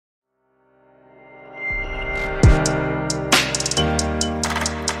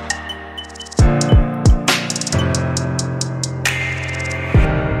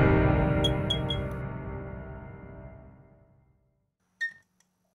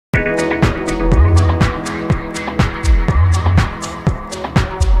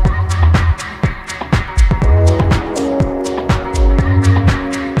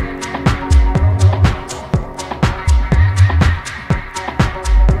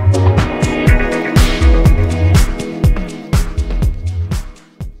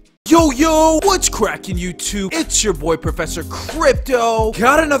Yo, what's cracking YouTube? It's your boy Professor Crypto.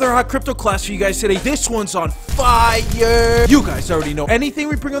 Got another hot crypto class for you guys today. This one's on fire. You guys already know anything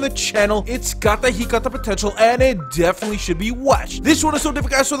we bring on the channel, it's got the heat, got the potential, and it definitely should be watched. This one is so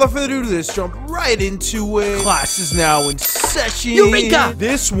different, guys, so without further ado, let's jump right into it. Class is now in session. Eureka!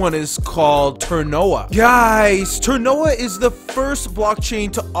 This one is called Ternoa. Guys, Ternoa is the first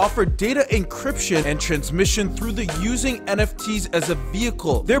blockchain to offer data encryption and transmission through the using NFTs as a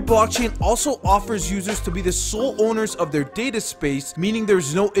vehicle. Their blockchain also offers users to be the sole owners of their data space, meaning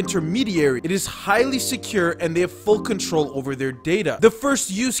there's no intermediary. It is highly secure and they have full control over their data. The first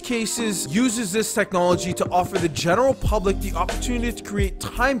use cases uses this technology to offer the general public the opportunity to create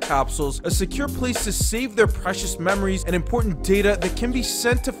time capsules, a secure place to save their precious memories and important data that can be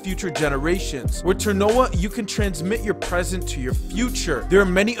sent to future generations. With Ternoa, you can transmit your present to your future. There are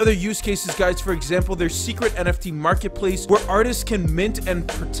many other use cases, guys. For example, their secret NFT marketplace where artists can mint and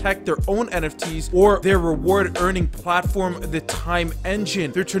protect their own NFTs, or their reward earning platform, the Time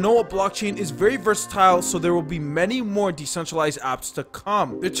Engine. Their Ternoa blockchain is very versatile, so there will be many more decentralized apps to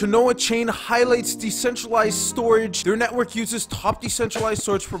come. The Ternoa chain highlights decentralized storage. Their network uses top decentralized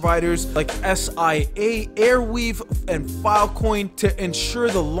storage providers like SIA, Airweave, and Filecoin to ensure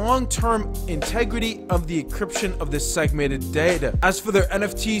the long-term integrity of the encryption of this segmented data. As for their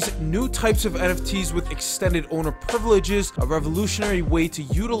NFTs, new types of NFTs with extended owner privileges, a revolutionary way to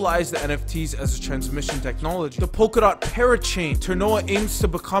utilize the NFTs as a transmission technology. The Polkadot Parachain. Ternoa aims to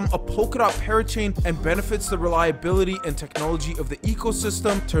become a Polkadot Parachain and benefits the reliability and technology of the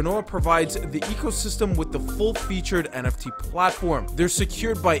ecosystem. Ternoa provides the ecosystem with the full-featured NFT platform. They're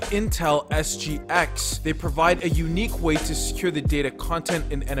secured by Intel SGX. They provide a unique way to secure the data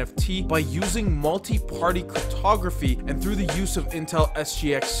content in NFT by using multi-party cryptography and through the use of Intel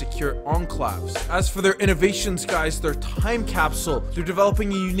SGX secure enclaves. As for their innovations, guys, their time capsule. They're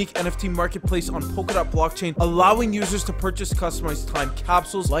developing a unique NFT marketplace on Polkadot blockchain, allowing users to purchase customized time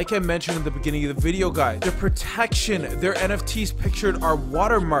capsules, like I mentioned in the beginning of the video, guys. Their protection. Their NFTs pictured are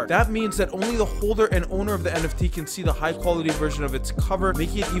watermarked. That means that only the holder and owner of the NFT can see the high-quality version of its cover,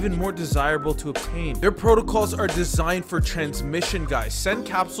 making it even more desirable to obtain. Their protocols are designed for transmission, guys. Send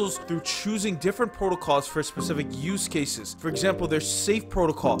capsules through choosing different protocols for specific use cases. For example, their Safe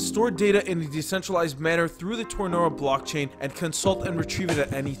protocol. Store data in a decentralized manner through the Ternoa blockchain and consult and retrieve it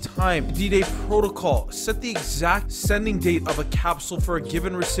at any time. D-Day protocol. Set the exact sending date of a capsule for a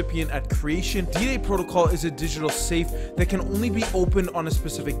given recipient at creation. D-Day protocol is a digital safe that can only be opened on a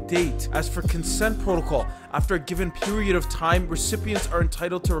specific date. As for consent protocol, after a given period of time, recipients are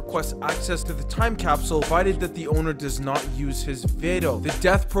entitled to request access to the time capsule, provided that the owner does not use his veto. The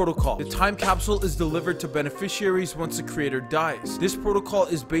death protocol. The time capsule is delivered to beneficiaries once the creator dies. This protocol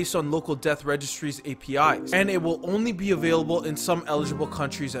is based on local death registries APIs, and it will only be available in some eligible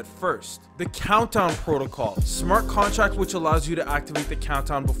countries at first. The countdown protocol. Smart contract which allows you to activate the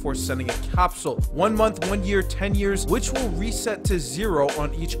countdown before sending a capsule. 1 month, 1 year, 10 years, which will reset to 0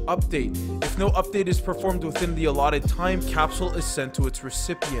 on each update. If no update is performed within the allotted time, capsule is sent to its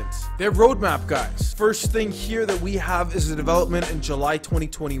recipients. Their roadmap, guys. First thing here that we have is the development in July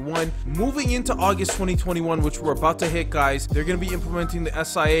 2021. Moving into August 2021, which we're about to hit, guys, they're going to be implementing the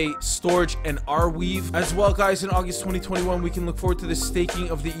SIA storage and Airweave. As well, guys, in August 2021, we can look forward to the staking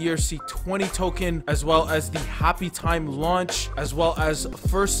of the ERC20 token, as well as the Happy Time launch, as well as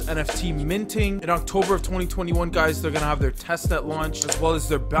first NFT minting. In October of 2021, guys, they're going to have their testnet launch, as well as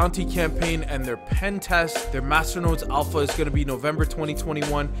their bounty campaign and their pen test. Their masternodes alpha is going to be November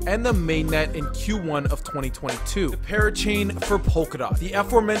 2021, and the mainnet in Q1 of 2022. The Parachain for Polkadot. The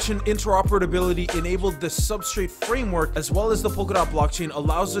aforementioned interoperability enabled the substrate framework, as well as the Polkadot blockchain,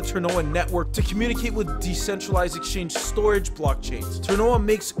 allows the Ternoa network to communicate with decentralized exchange storage blockchains. Ternoa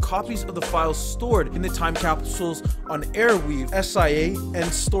makes copies of the files stored in the time capsules on Airweave, SIA, and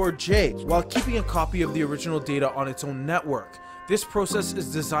StoreJ, while keeping a copy of the original data on its own network. This process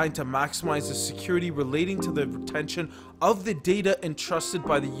is designed to maximize the security relating to the retention of the data entrusted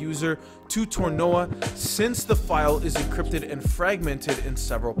by the user to Ternoa, since the file is encrypted and fragmented in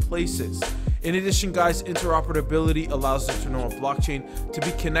several places. In addition, guys, interoperability allows the Ternoa blockchain to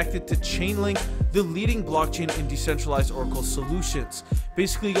be connected to Chainlink, the leading blockchain in decentralized Oracle solutions.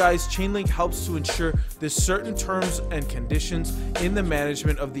 Basically, guys, Chainlink helps to ensure there's certain terms and conditions in the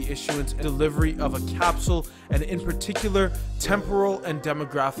management of the issuance and delivery of a capsule, and in particular, temporal and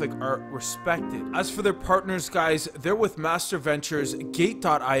demographic are respected. As for their partners, guys, they're with Master Ventures,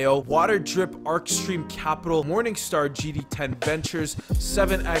 Gate.io, Waterdrip, Arcstream Capital, Morningstar GD10 Ventures,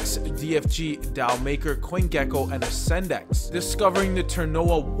 7X, DFG, DAO Maker, CoinGecko, and Ascendex. Discovering the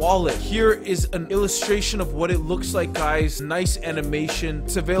Ternoa wallet. Here is an an illustration of what it looks like, guys. Nice animation.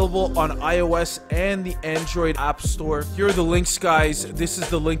 It's available on iOS and the Android App Store. Here are the links, guys. This is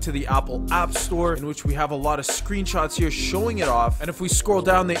the link to the Apple App Store, in which we have a lot of screenshots here showing it off. And if we scroll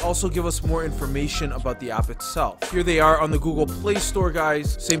down, they also give us more information about the app itself. Here they are on the Google Play Store,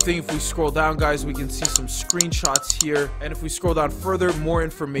 guys. Same thing, if we scroll down, guys, we can see some screenshots here. And if we scroll down further, more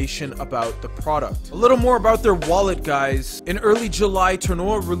information about the product. A little more about their wallet, guys. In early July,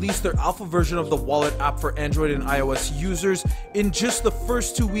 Ternoa released their alpha version of the wallet app for Android and iOS users. In just the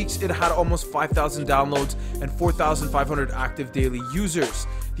first 2 weeks, it had almost 5,000 downloads and 4,500 active daily users.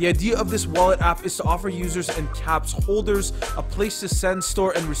 The idea of this wallet app is to offer users and caps holders a place to send,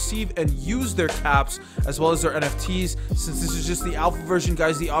 store, and receive and use their caps, as well as their NFTs. Since this is just the alpha version,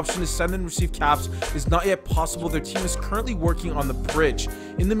 guys, the option to send and receive caps is not yet possible. Their team is currently working on the bridge.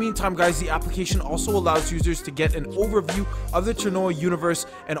 In the meantime, guys, the application also allows users to get an overview of the Ternoa universe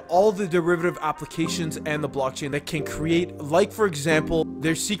and all the derivative applications and the blockchain that can create, like, for example,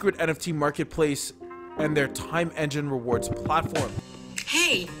 their secret NFT marketplace and their time engine rewards platform.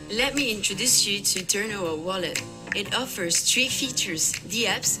 Hey, let me introduce you to Ternoa Wallet. It offers 3 features: the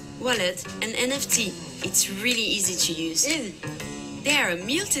apps, wallet, and NFT. It's really easy to use. There are a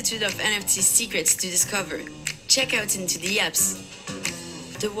multitude of NFT secrets to discover. Check out into the apps.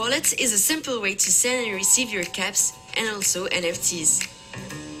 The wallet is a simple way to send and receive your caps and also NFTs.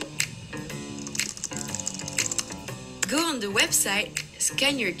 Go on the website,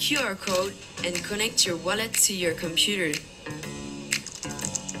 scan your QR code, and connect your wallet to your computer.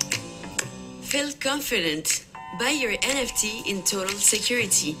 Feel confident. Buy your NFT in total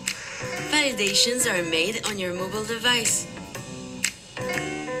security. Validations are made on your mobile device.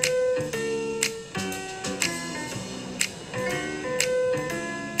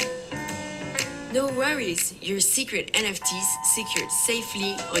 No worries, your secret NFTs secured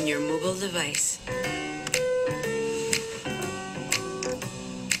safely on your mobile device.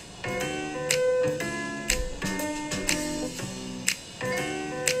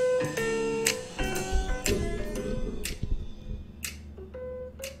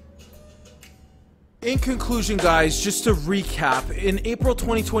 In conclusion, guys, just to recap, in April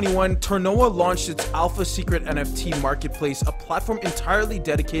 2021, Ternoa launched its Alpha Secret NFT Marketplace, a platform entirely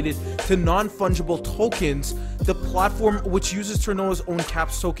dedicated to non-fungible tokens. The platform, which uses Ternoa's own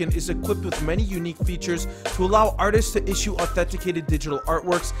CAPS token, is equipped with many unique features to allow artists to issue authenticated digital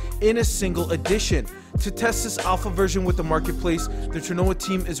artworks in a single edition. To test this alpha version with the marketplace, the Ternoa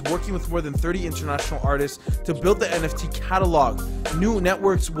team is working with more than 30 international artists to build the NFT catalog. New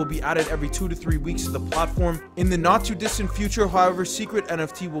networks will be added every 2 to 3 weeks to the platform. In the not too distant future, however, secret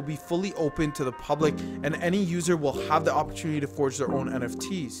NFT will be fully open to the public and any user will have the opportunity to forge their own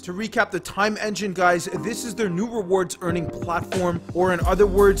NFTs. To recap the time engine, guys, this is their new rewards earning platform, or in other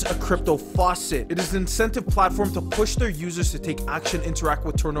words, a crypto faucet. It is an incentive platform to push their users to take action, interact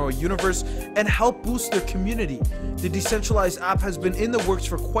with Ternoa universe, and help boost their community. The Decentralized app has been in the works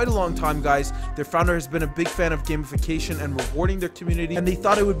for quite a long time, guys. Their founder has been a big fan of gamification and rewarding their community, and they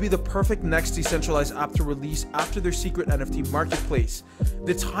thought it would be the perfect next decentralized app to release after their secret NFT marketplace.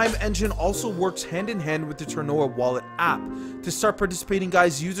 The time engine also works hand in hand with the Ternoa wallet app. To start participating,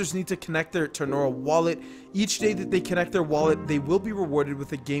 guys, users need to connect their Ternoa wallet. Each day that they connect their wallet, they will be rewarded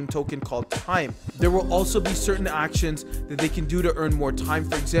with a game token called time. There will also be certain actions that they can do to earn more time,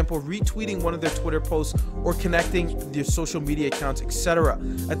 for example, retweeting one of their Twitter posts or connecting their social media accounts, etc.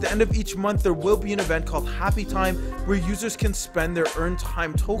 At the end of each month, there will be an event called Happy Time where users can spend their earned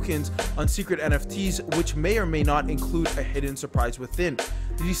time tokens on secret NFTs, which may or may not include a hidden surprise within.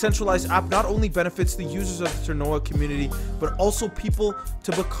 The Decentralized app not only benefits the users of the Ternoa community, but also people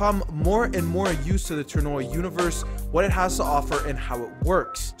to become more and more used to the Ternoa universe, what it has to offer, and how it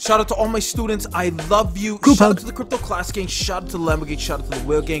works. Shout out to all my students. I love you. Shout out to the Crypto Class Gang. Shout out to the Lambo Gang. Shout out to the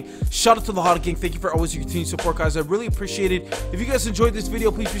Whale Gang. Shout out to the Hot Gang. Thank you for always your continued support, guys. I really appreciate it. If you guys enjoyed this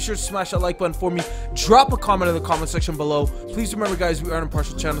video, please be sure to smash that like button for me. Drop a comment in the comment section below. Please remember, guys, we are an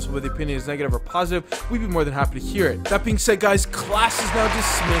impartial channel, so whether the opinion is negative or positive, we'd be more than happy to hear it. That being said, guys, class is now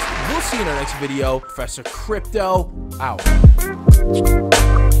dismissed. We'll see you in our next video. Professor Crypto out.